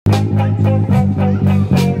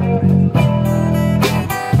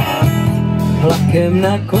Vlakem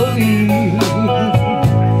na kolích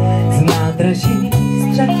z nádraží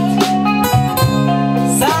střed.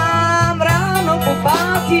 Sám ráno po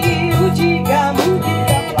pátí utíkám,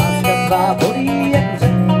 láska tvá bolí jak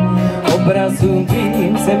vřet. Obrazům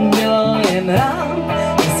tvým jsem dělal jen rám,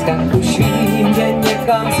 dneska už vím, že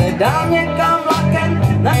někam se dám, někam vlakem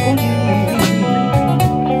na kolích.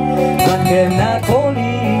 Vlakem na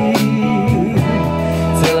kolích,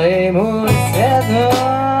 celý můj svět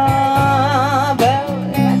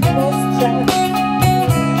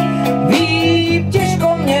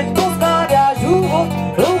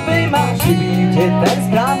ten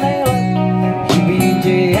správnej let, chybí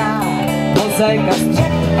ti já, mozaika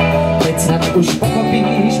střed. Teď snad už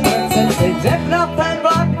pochopíš, proč jsem si dřep na ten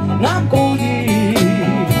vlak na kolích.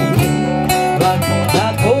 Vlak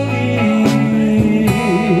na kolích.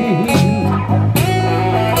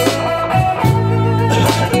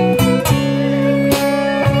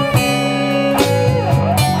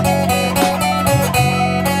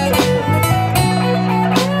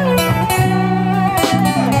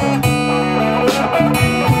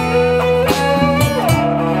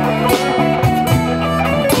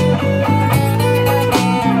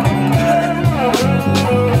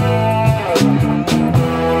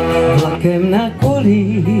 Vlakem na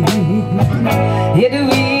kolích jedu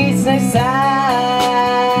víc než sám.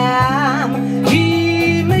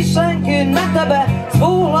 Ví myšlenky na tebe,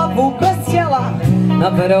 svou hlavu bez těla na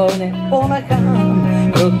peroně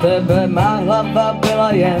ponechám. Pro tebe má hlava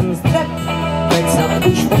byla jen střep. Teď snad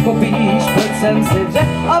už pochopíš, proč jsem si dřep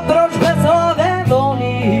a proč bez hlavy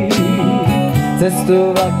volí.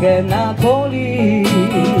 Cestu vlakem na kolích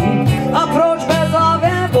a proč bez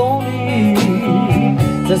hlavy volí.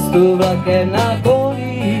 Cestu vlakem na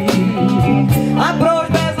kolích a proč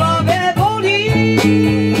bez hlavy bolí?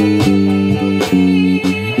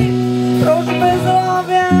 Proč bez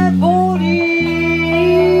hlavy bolí?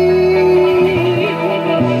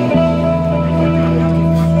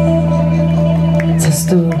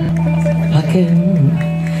 Cestu vlakem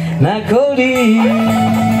na kolích.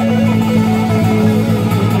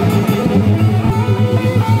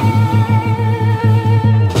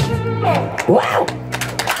 Wow!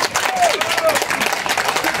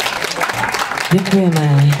 Děkujeme.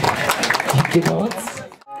 Díky moc.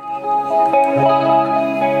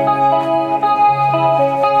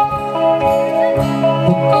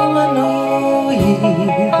 Po kolenou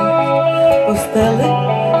jít, posteli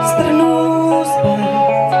strnu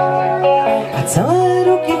spát a celé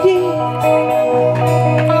roky dít,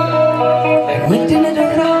 jak nikdy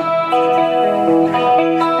nedohrát,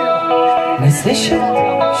 neslyšet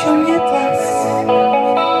šumět les,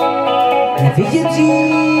 nevidět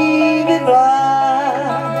dříve vlád,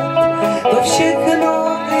 to všechno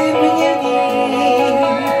vymění,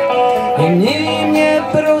 vymění mě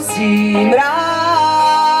prosím rád.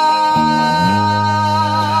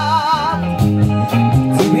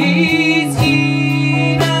 Chci být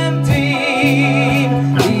stínem tvým,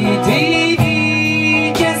 být tvým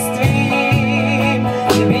vítězstvím,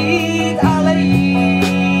 chci být alejí,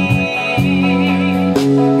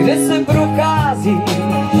 kde se procházíš.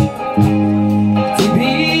 Chci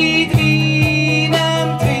být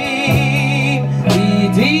vínem tvým,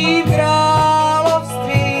 být tvým královstvím,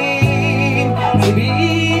 chci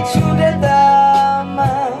být všude tam,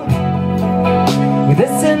 kde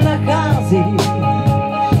se nacházíš.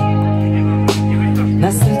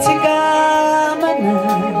 Na srdci kámen,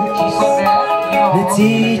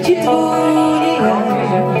 necítit vůni,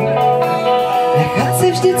 nechat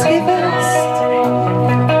se vždycky vést,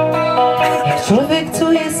 jak člověk,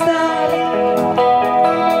 co je stálý,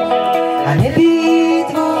 a nebýt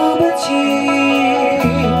vůbec čím,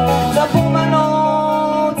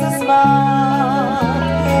 zapomenout se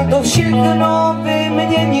smát, to všechno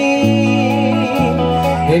vymění,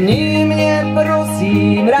 vymění mě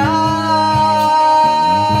prosím rád.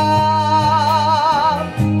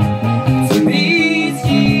 Chci být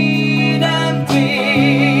stínem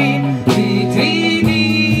tvým, být tvým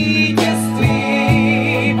vítězstvím,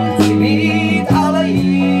 chci být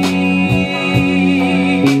alejí,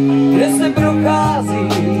 kde se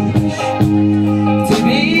procházíš. Chci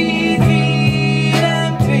být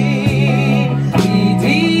vínem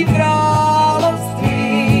tvým královstvím,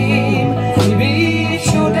 chci být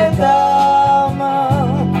všude tam.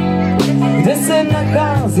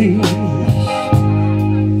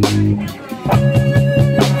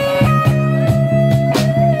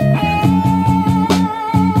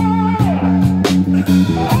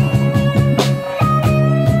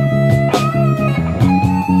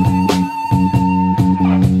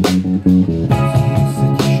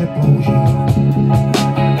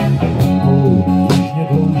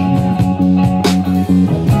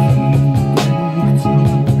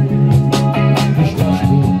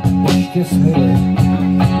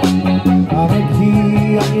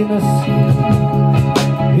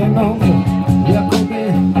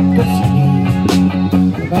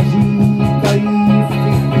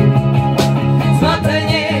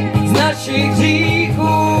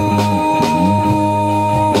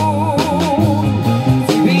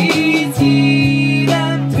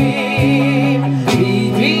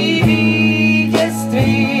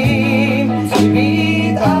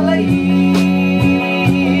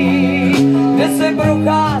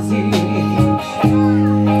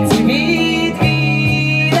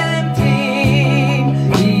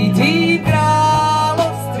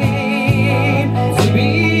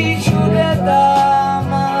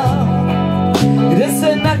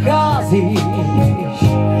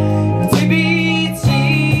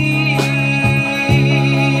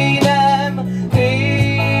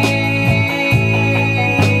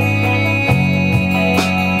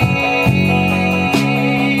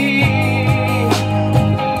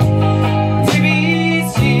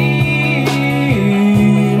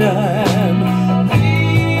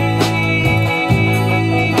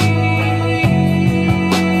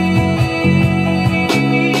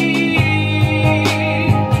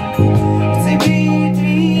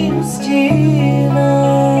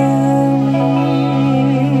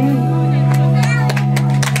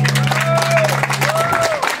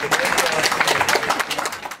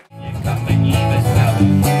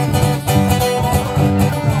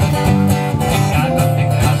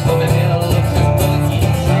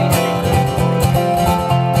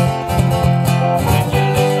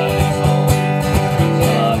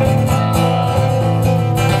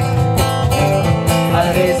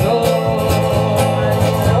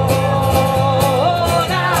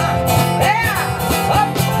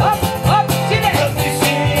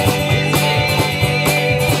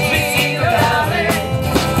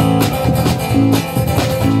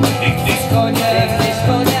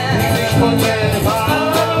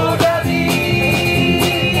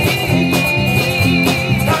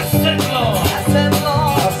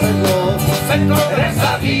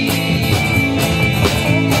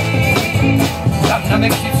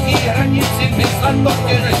 to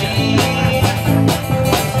chtěli žít.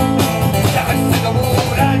 A až se domů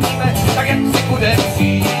vrátíme, tak jak si bude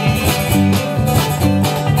žít.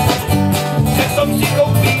 Že tom si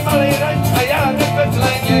koupí malý ranč a já hned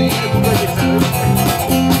vedle něj.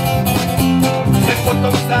 Že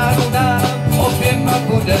potom stánu nám oběma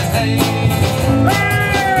bude hej.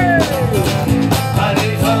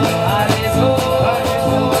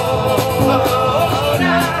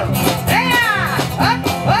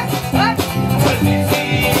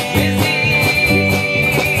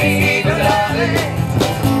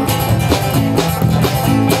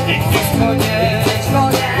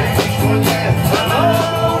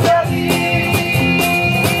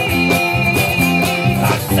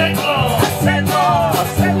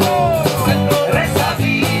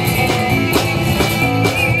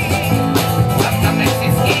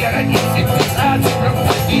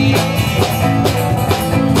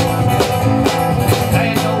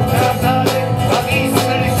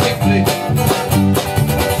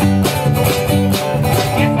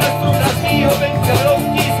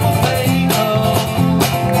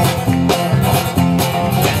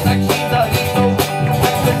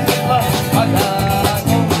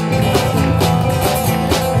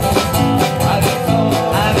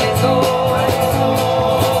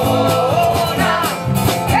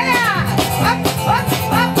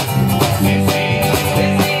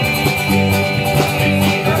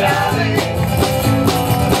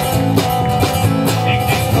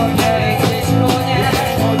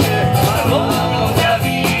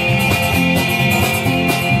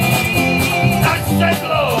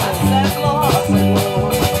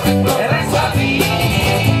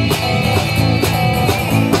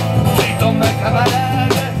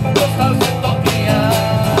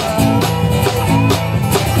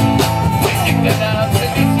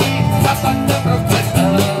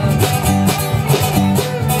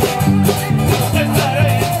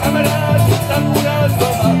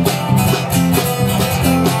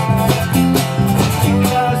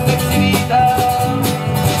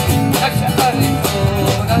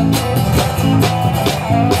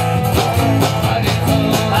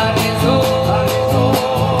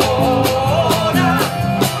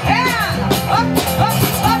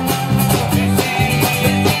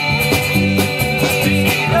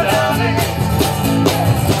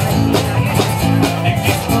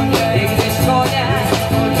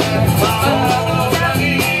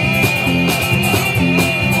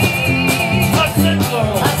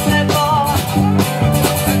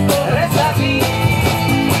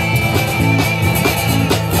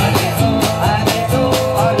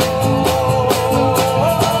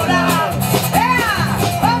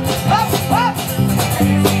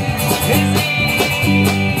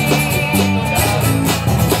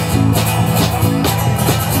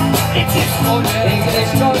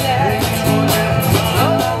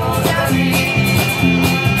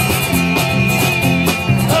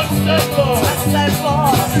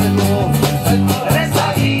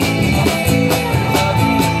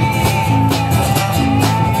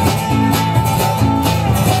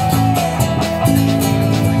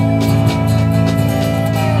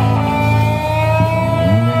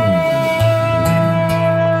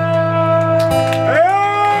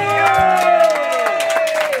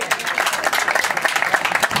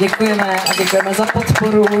 Děkujeme a děkujeme za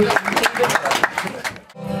podporu.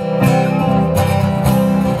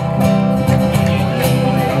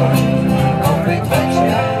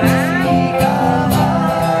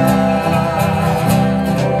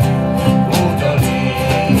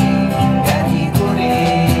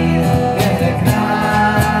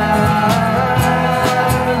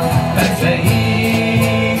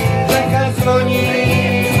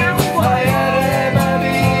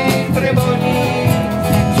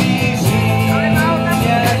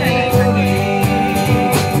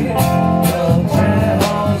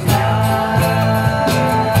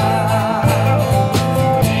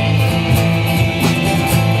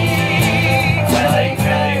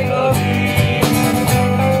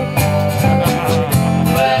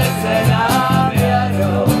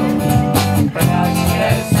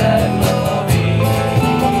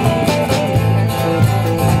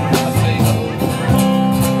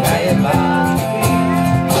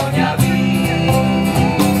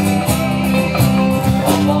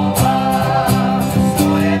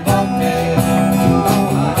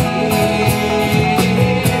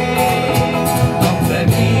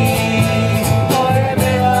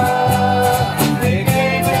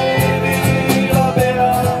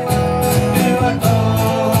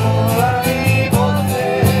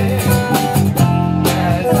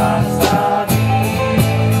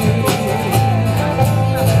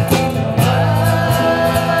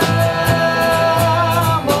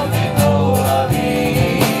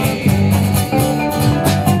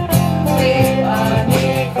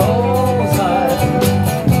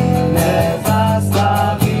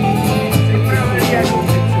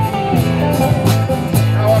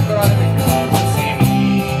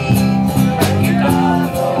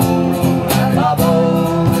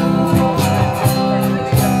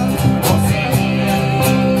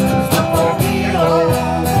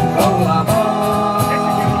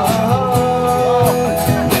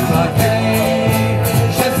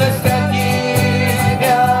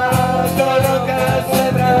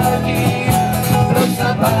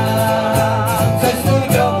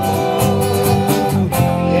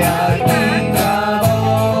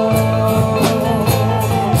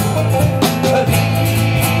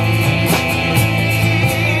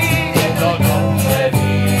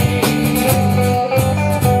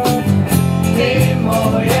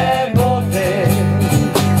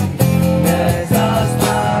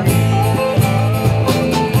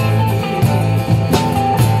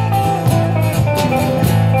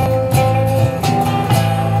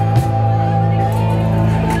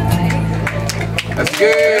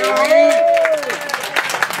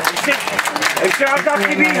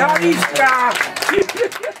 chybí halířka.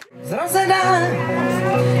 Zrozená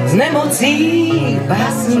z nemocí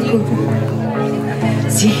básníků,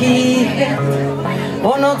 z tichých vět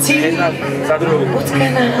po nocích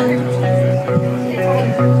utkaná.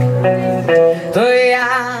 To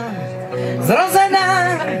já,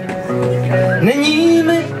 zrozená, není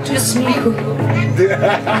mi ke smíchu,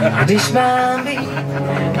 když mám být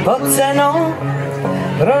pod cenou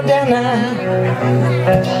prodaná.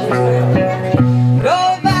 Do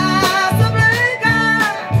vás obléká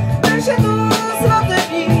naše tu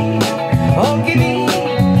svatební, holky ví,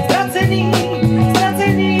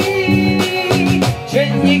 ztracený,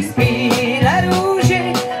 ženich spí na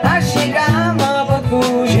růži, až někam pod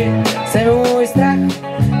kůži se můj strach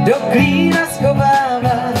do klína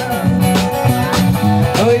schovává.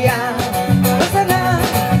 To já, rozená,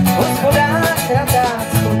 hospodář na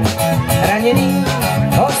tácku, raněný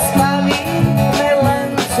ospalým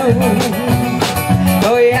milenců.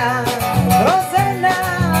 To já, rozená,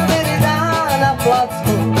 vyrytá na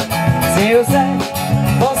placku, směju se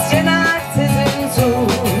po stěnách cizinců.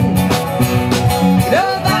 Kdo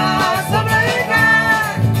vás obléká,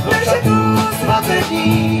 naše tu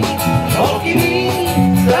svatební, holky ví,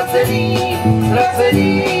 ztracený,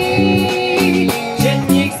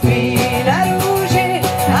 ženich spí na růži,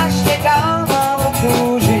 až někam po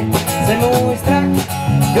kůži se můj strach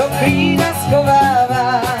do klína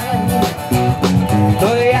schovává.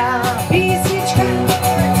 To já, písnička,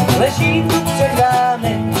 leží tu před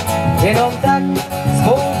vámi, jenom tak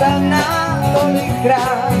spoutaná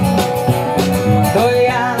tolikrát. To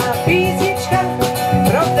já, písnička,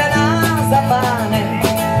 provdaná za pánem,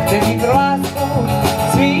 který pro lásku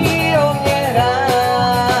smí o mě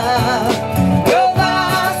rád. Kdo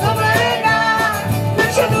vás obléká,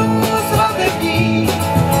 naše tu svatební,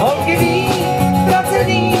 holky ví,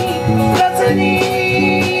 ztracený,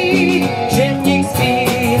 ženich spí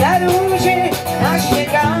na růži, až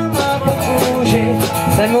někam po kůži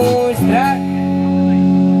se můj strach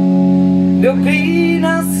do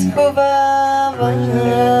klína schovává.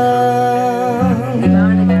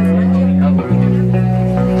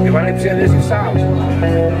 Ivane, přijede si sám.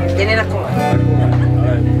 Ten je na kole.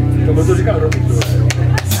 Ale to byl to říkal Robin.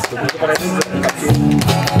 To byl to pane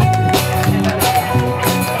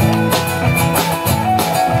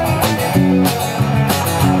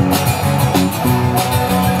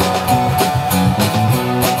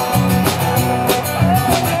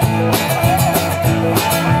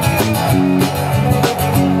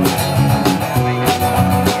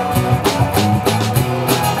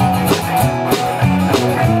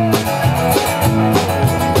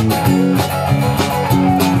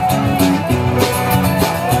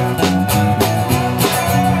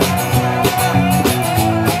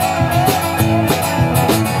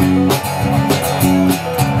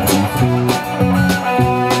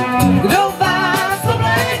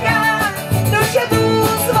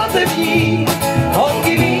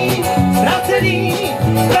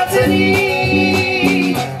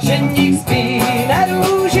ztracený, ženich spí na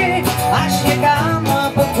růži, až někam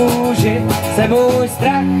po kůži se můj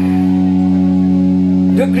strach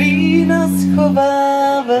do klína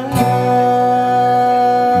schovává.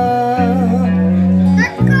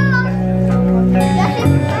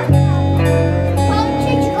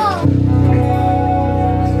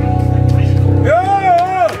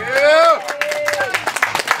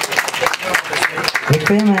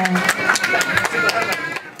 Děkujeme.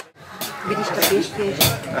 Když to pěštěš.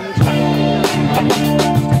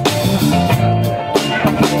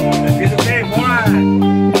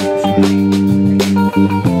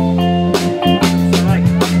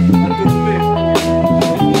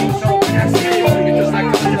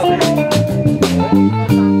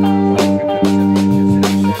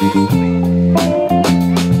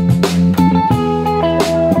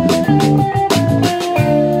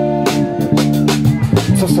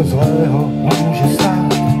 Co se zlého může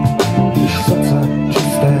stát, když srdce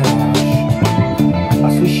čisté máš a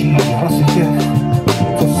slyšíš hlasy těch,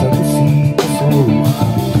 co se musí poslouchat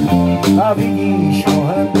a vidíš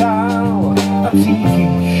mnohem dál a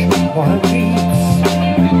cítíš mnohem víc.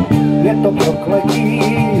 Je to prokletí,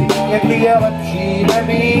 někdy je lepší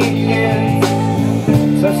nemít nic.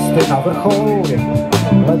 Cesty na vrchol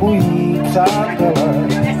lebují přátelé,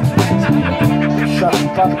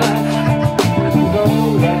 šarpatné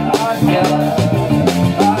budou jen anděle.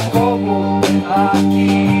 A komu a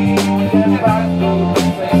tím je pravdu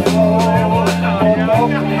svou pod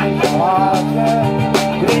okny hláře,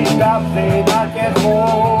 když davy na tě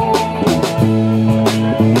zvou.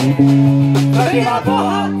 Ztratila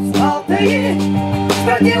Boha, spalte ji,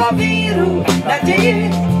 ztratila víru,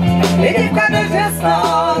 naději, je děvka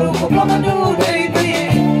neřesná, ruku plamenu dejte ji.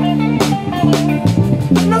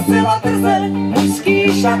 Nosila drze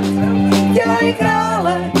mužský šat, dělají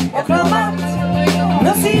krále oklamat.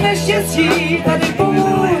 Nosí neštěstí, tady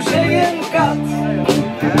pomůže jen kat.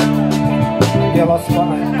 Měla s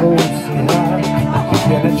panenkou sníhat,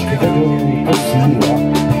 věnečky vedou posílat.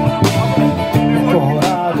 Někoho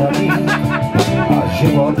ráda mít a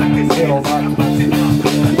život milovat.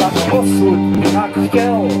 Tak osud jinak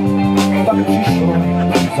chtěl, tak přišlo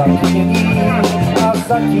zatmění a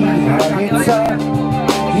zatím hranice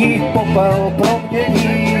jí popel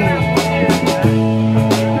promění.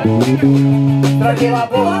 Ztratila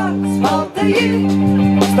Boha, smalte ji,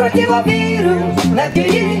 ztratila víru,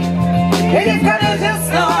 naději. Je děvka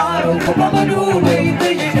neřesná, ruku pomedu,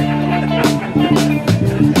 dejte ji.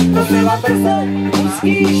 Nosila drze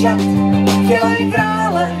mužský šat, chtěla jí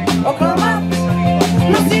krále oklamat.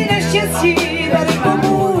 Nosí neštěstí, tady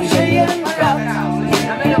pomůže jen kat.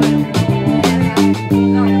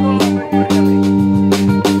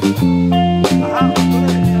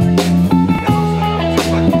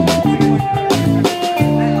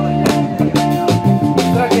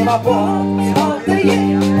 Ztratila Boha, smalte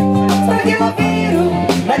ji, ztratila víru,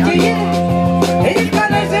 naději. Je děvka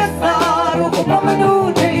neřesná, ruku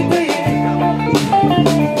pomedu, dejte ji.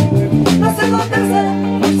 Nosila drze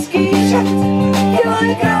mužský šat,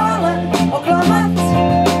 dělají krále oklamat.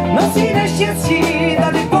 Nosí neštěstí,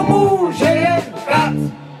 tady pomůže jen kat.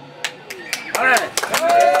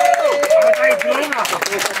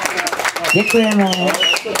 Děkujeme.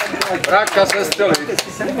 Bráka se steli.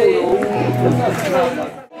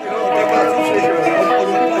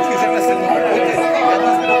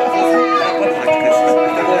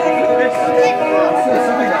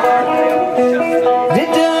 Kdy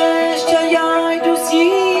déšť a já jdu s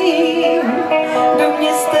ním do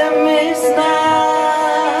městem mi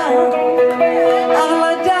znát a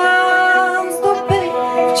hledám stopy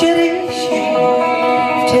včerejší.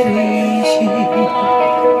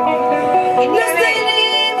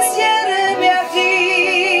 Nestejným směrem jak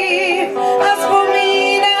dřív a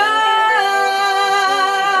vzpomínám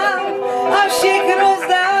a všechno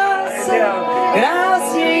zdá se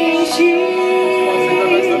krásnější.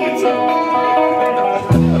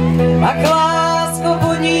 Pak lásko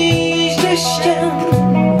voníš deštěm,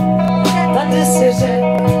 tady si řek.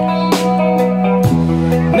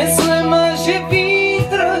 Myslím, že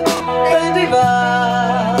vítr tehdy vál.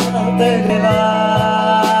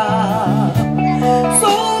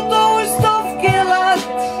 Jsou to už stovky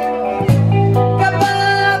let,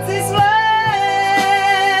 kabát si svlék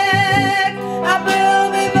a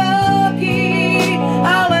byl by velký,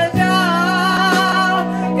 ale dál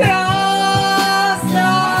krásná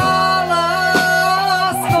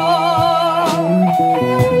lásko.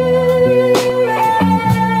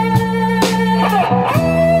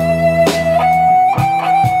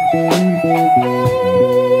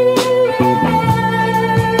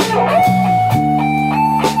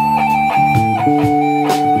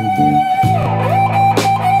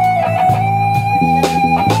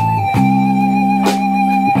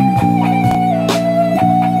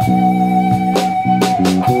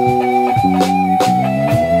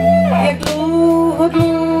 Jak dlouho,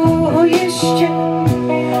 dlouho ještě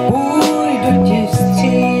půjdu ti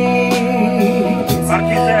vstříc.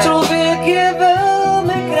 Člověk je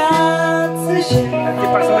velmi krátce žil.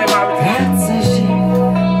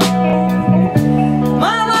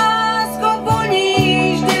 Má lásko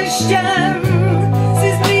voníš deštěm,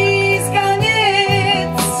 si zblízka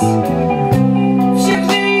nic.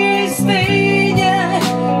 Všechny je stejně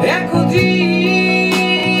jako dřív.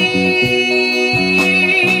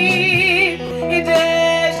 I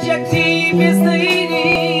déšť jak dřív je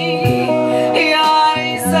stejný, já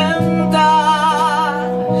jsem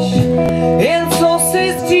táž. Jen co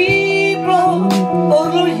si stříplo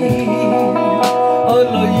odloží.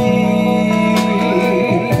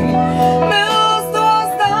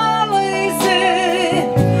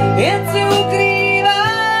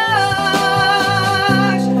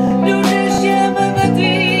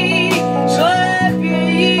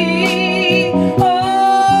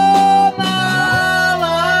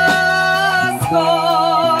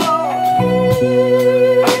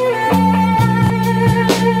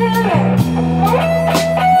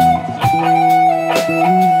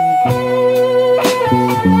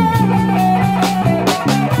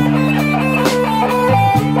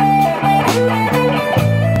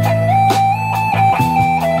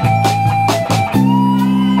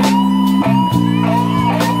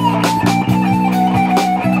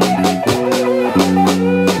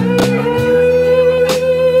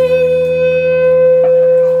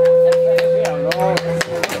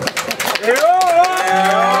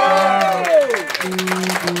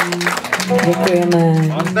 Děkujeme.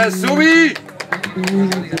 Máte subí!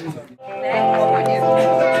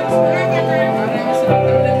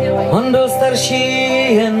 On byl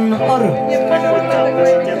starší jen o rok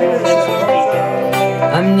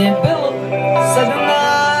a mě bylo 17.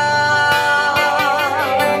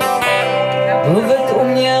 Mluvit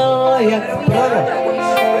uměl jak prorok,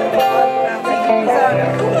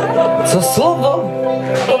 co slovo,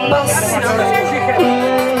 to past.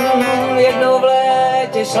 Jednou v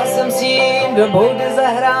létě šla jsem s ním do boudy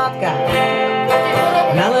zahrádka,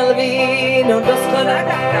 nalil víno do sklena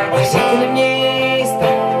a řekl mě jistě,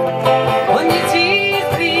 on nic víc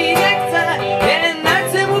prý nechce, jen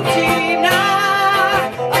ať se mu přijmná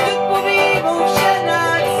a odpoví mu vše,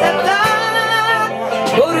 ať se ptá.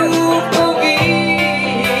 Borůvkový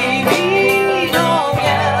víno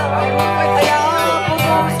měl a já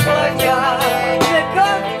potom spletla,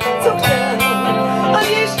 řekla, co chtěl a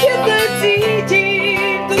ještě teď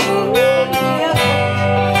cítím tu vůni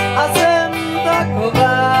a jsem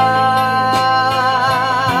taková.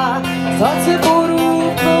 Zlace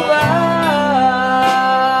Borůvková.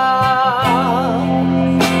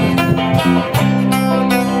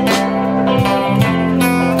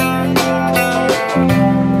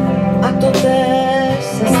 A to též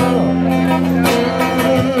se stalo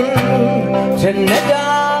před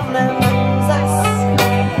nedávnem zas.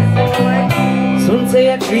 Slunce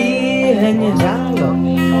jak výheň hřálo,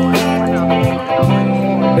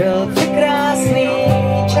 byl překrásný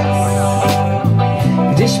čas,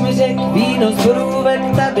 když mi řekl víno z borůvek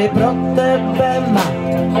tady pro tebe má.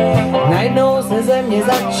 Najednou se ze mě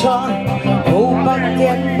začala houpat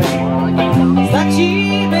jak pek.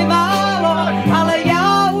 Stačí mi málo, ale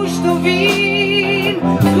já už to vím,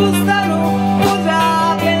 zůstanu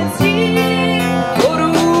pořád jen s tím.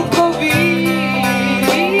 Borůvkový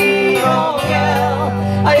víno měl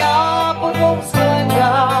a já po dvou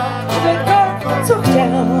sklenkách řekl, co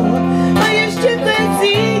chtěl a ještě teď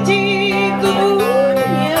cítím tu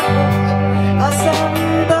vůni a jsem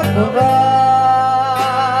taková.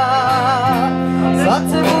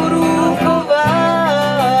 Zlace Borůvková.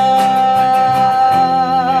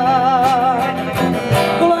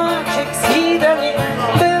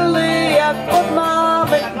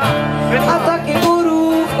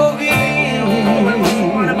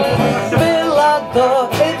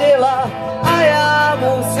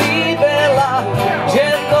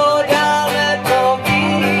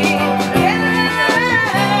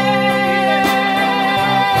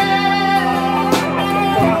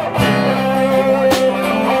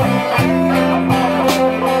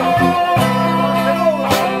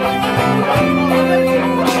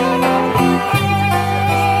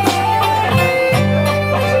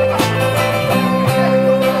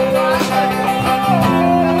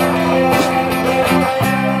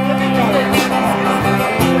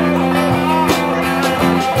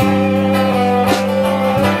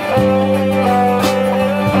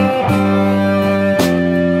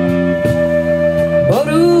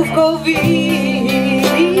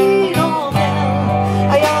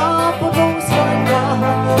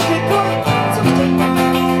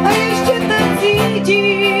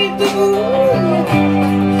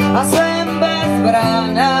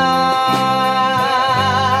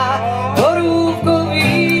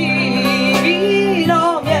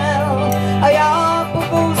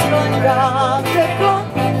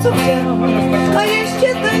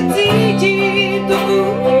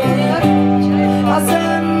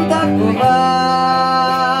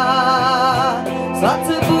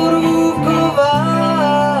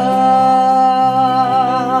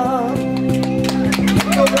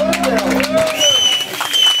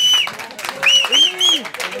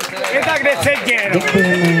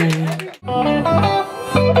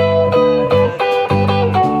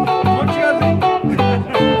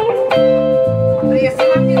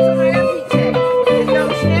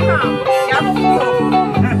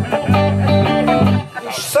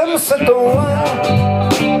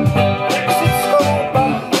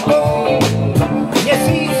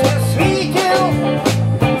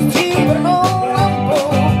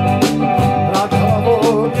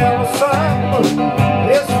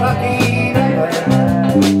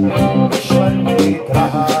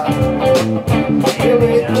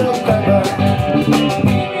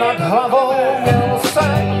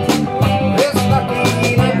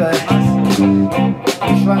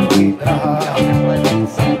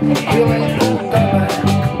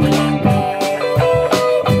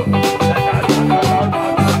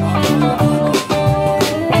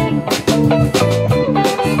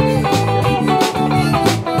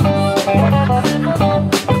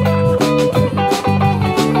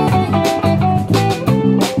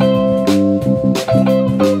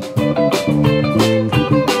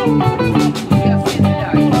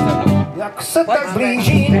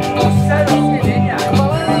 blíží k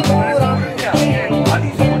malému ranči.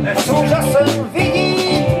 S úžasem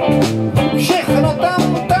vidí, všechno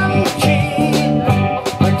tam tančí.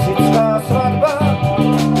 Mexická svatba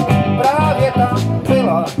právě tam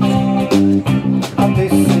byla a ty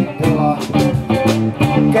jsi byla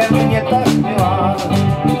ke mně tak milá.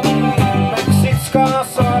 Mexická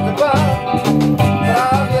svatba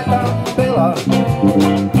právě tam byla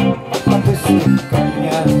a ty jsi ke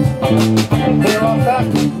mně byla tak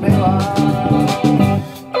milá.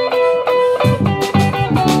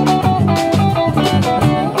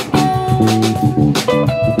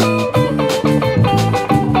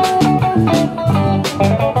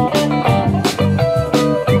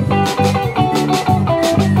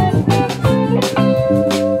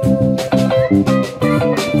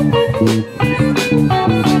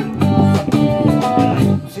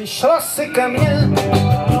 Přišla si ke mně,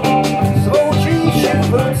 svou číši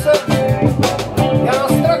v ruce, já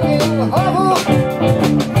ztratil hlavu,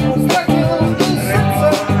 ztratil i srdce.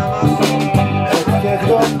 Od těch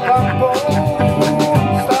dob pampou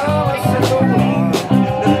stále se toulá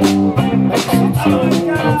mexickou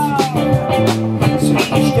nocí,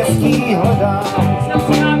 svý štěstí hledá.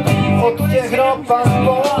 Od těch dob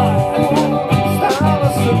pampou stále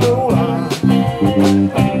se toulá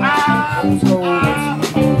mexickou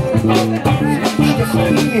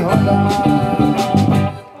štěstí hledá.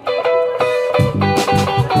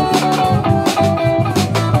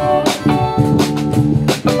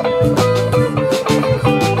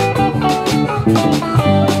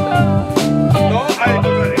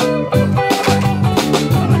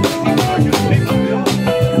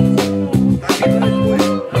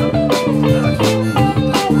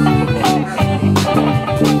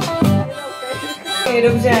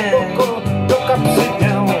 Dobře. Do kapsy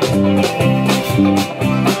měl,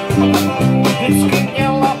 vždycky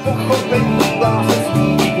měla pochopení, dá se s ní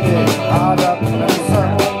nikdy hádat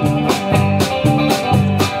nemusel.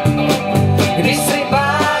 Když si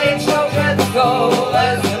báječnou ženskou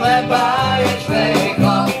vezme báječnej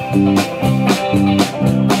chlap,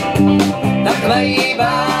 takhle jí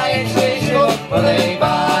báječný život plnej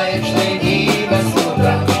báječnej dní bez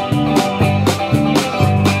nutra.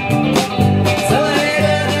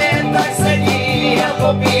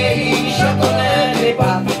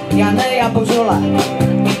 Janej a Božola.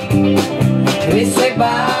 Když si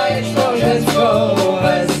báječnou ženskou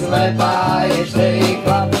vezme báječnej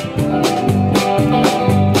chlap.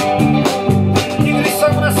 Nikdy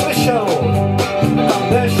jsem neslyšel, kam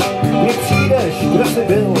jdeš, kdy přijdeš, kde jsi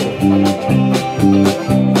byl.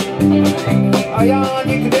 A já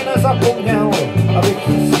nikdy nezapomněl, abych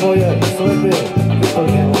svoje sliby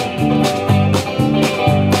vyplnil.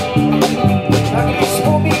 A když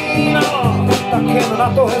vzpomínám, tak jen na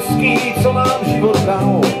to hezký, co nám život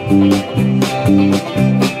dal.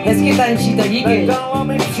 Hezky tančí to, díky. Nedala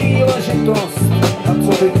mi příležitost, na co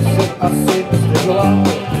bych si asi stěžoval.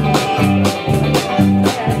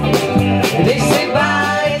 Když si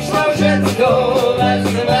báječnou ženskou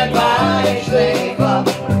vezme báječnej chlap,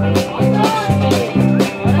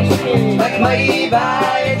 tak mají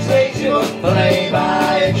báječnej život plnej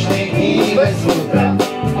báječnej dní bez nutra.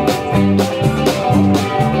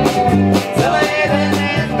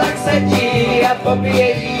 Sedí a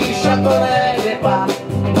popíjejí šatoné vypá.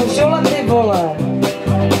 Božola ty vole.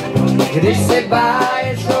 Když si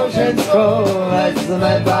báječnou ženskou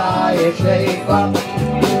vezme báječnej chlap.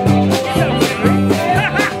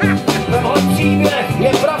 Tenhle příběh je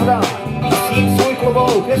pravda, sním svůj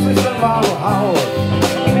klobouk, jestli jsem vám lhal.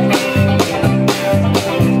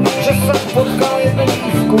 Že jsem potkal jednu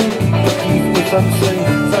dívku, dívku jsem si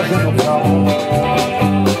za ženu vzal.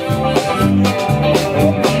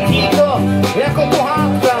 Jako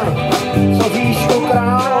pohádka, co víš o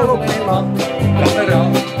králu Klima.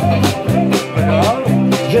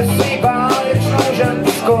 Že si báječnou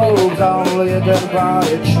ženskou vzal jeden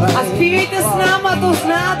báječnej. A zpívejte s náma, to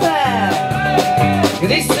znáte.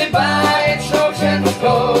 Když si báječnou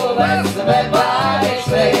ženskou vezme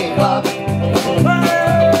báječnej chlap,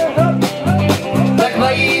 tak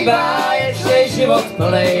mají báječnej život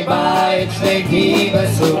plnej báječnej dní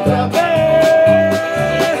bez útrap.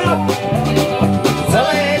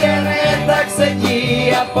 Celý den jen tak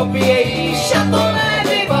sedí a popíjejí šatoné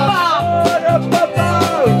vypá.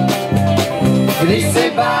 Když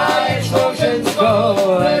si báječnou ženskou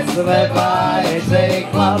vezme báječnej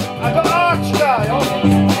chlap. A to Ačka, jo?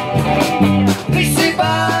 Když si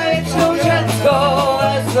báječnou ženskou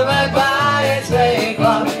vezme báječnej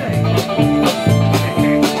chlap,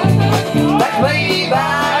 tak mají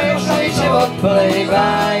báječnej život plnej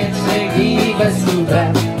báječnej dní bez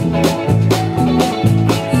útrap.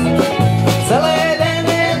 Celé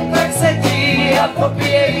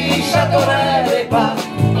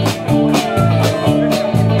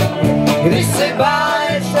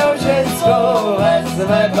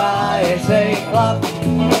báječnej chlap.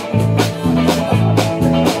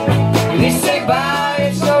 Když si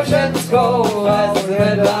báječnou ženskou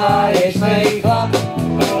vezme báječnej chlap.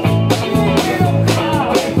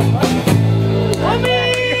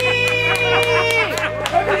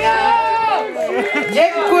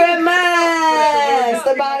 Děkujeme,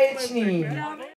 jste báječní.